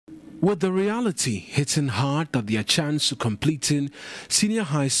With the reality hitting hard that their chance to completing senior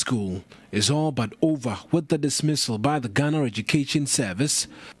high school is all but over with the dismissal by the Ghana Education Service,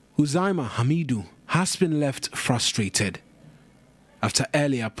 Uzaima Hamidu has been left frustrated. After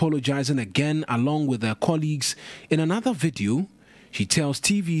earlier apologizing again along with her colleagues in another video, she tells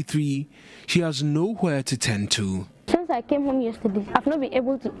TV3 she has nowhere to turn to. Since I came home yesterday, I've not been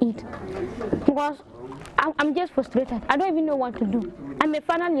able to eat because I'm just frustrated. I don't even know what to do. I'm a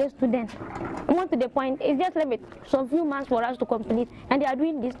final year student. I want to the point, it's just left with some few months for us to complete, and they are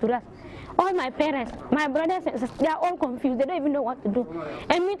doing this to us. All my parents, my brothers and sisters, they are all confused. They don't even know what to do.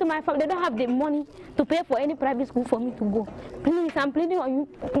 And me to my family, they don't have the money to pay for any private school for me to go. Please, I'm pleading on you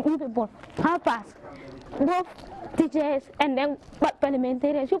people, help us. Both teachers and then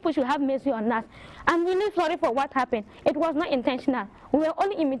parliamentarians, you people should have mercy on us. I'm really sorry for what happened. It was not intentional. We were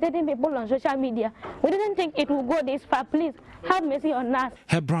only imitating people on social media. We didn't think it would go this far. Please, have mercy on us.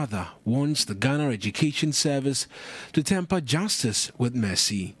 Her brother wants the Ghana Education Service to temper justice with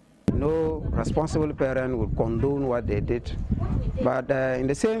mercy. No responsible parent will condone what they did. But in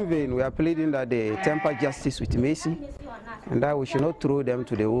the same vein, we are pleading that they temper justice with mercy and that we should not throw them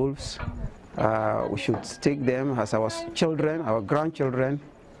to the wolves. We should take them as our children, our grandchildren,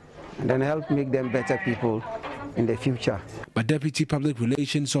 and then help make them better people in the future. But Deputy Public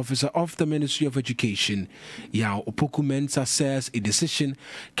Relations Officer of the Ministry of Education, Yao Opoku-Mensah, says a decision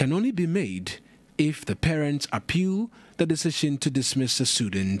can only be made if the parents appeal the decision to dismiss the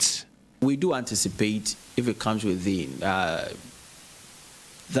students. We do anticipate, if it comes within that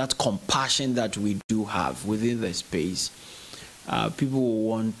compassion that we do have within the space, people will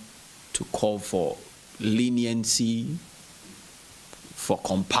want to call for leniency, for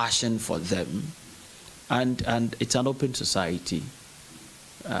compassion for them, and it's an open society.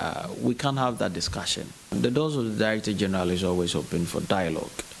 We can have that discussion. The doors of the Director General is always open for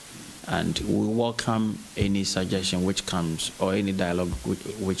dialogue, and we welcome any suggestion which comes or any dialogue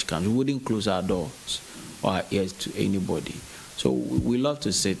which comes. We wouldn't close our doors or our ears to anybody. So we love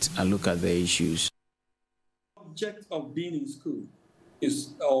to sit and look at the issues. The object of being in school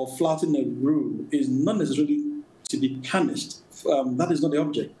is, or flouting a rule, is not necessarily to be punished. That is not the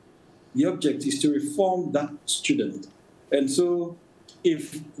object. The object is to reform that student. And so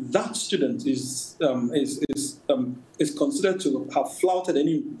if that student is considered to have flouted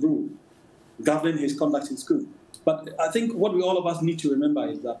any rule governing his conduct in school. But I think what we all of us need to remember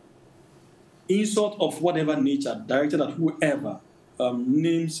is that insult of whatever nature directed at whoever,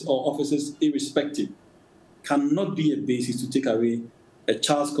 names or officers irrespective, cannot be a basis to take away a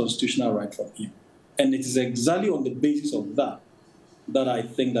child's constitutional right from him. And it is exactly on the basis of that I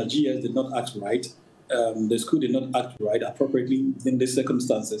think that GS did not act right. The school did not act right appropriately in these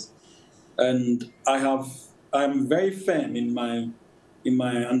circumstances. And I'm very firm in my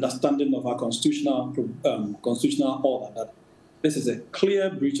understanding of our constitutional order that this is a clear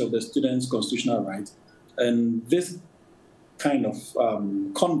breach of the student's constitutional right. And this kind of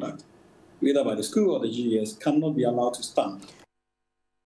conduct, either by the school or the GS, cannot be allowed to stand.